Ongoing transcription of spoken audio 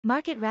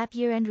Market Wrap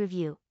Year-End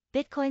Review.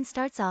 Bitcoin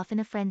starts off in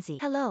a frenzy.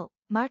 Hello,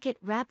 Market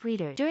Wrap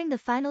reader. During the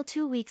final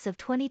 2 weeks of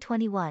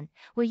 2021,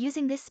 we're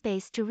using this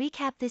space to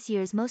recap this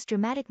year's most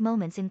dramatic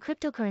moments in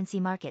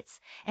cryptocurrency markets,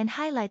 and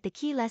highlight the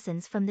key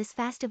lessons from this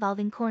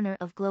fast-evolving corner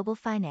of global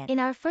finance. In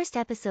our first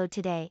episode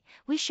today,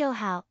 we show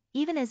how,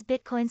 even as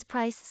Bitcoin's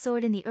price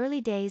soared in the early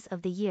days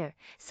of the year,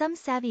 some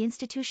savvy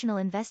institutional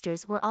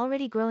investors were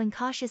already growing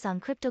cautious on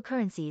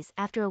cryptocurrencies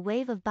after a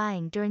wave of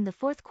buying during the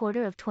fourth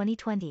quarter of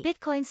 2020.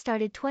 Bitcoin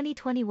started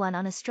 2021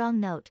 on a strong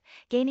note,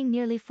 gaining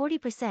nearly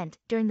 40%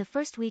 during the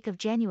first week of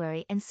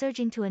January and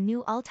surging to a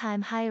new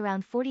all-time high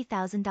around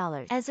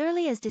 $40,000. As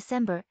early as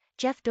December,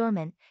 Jeff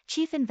Dorman,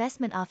 chief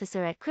investment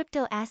officer at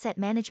crypto asset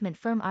management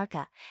firm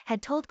Arca,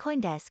 had told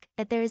CoinDesk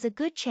that there is a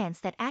good chance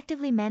that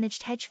actively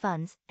managed hedge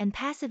funds and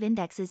passive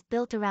indexes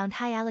built around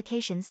high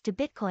allocations to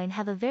Bitcoin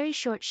have a very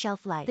short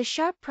shelf life. The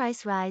sharp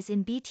price rise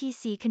in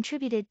BTC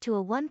contributed to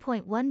a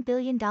 $1.1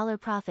 billion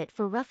profit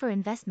for Ruffer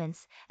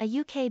Investments, a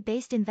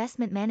UK-based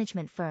investment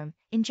management firm,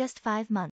 in just 5 months.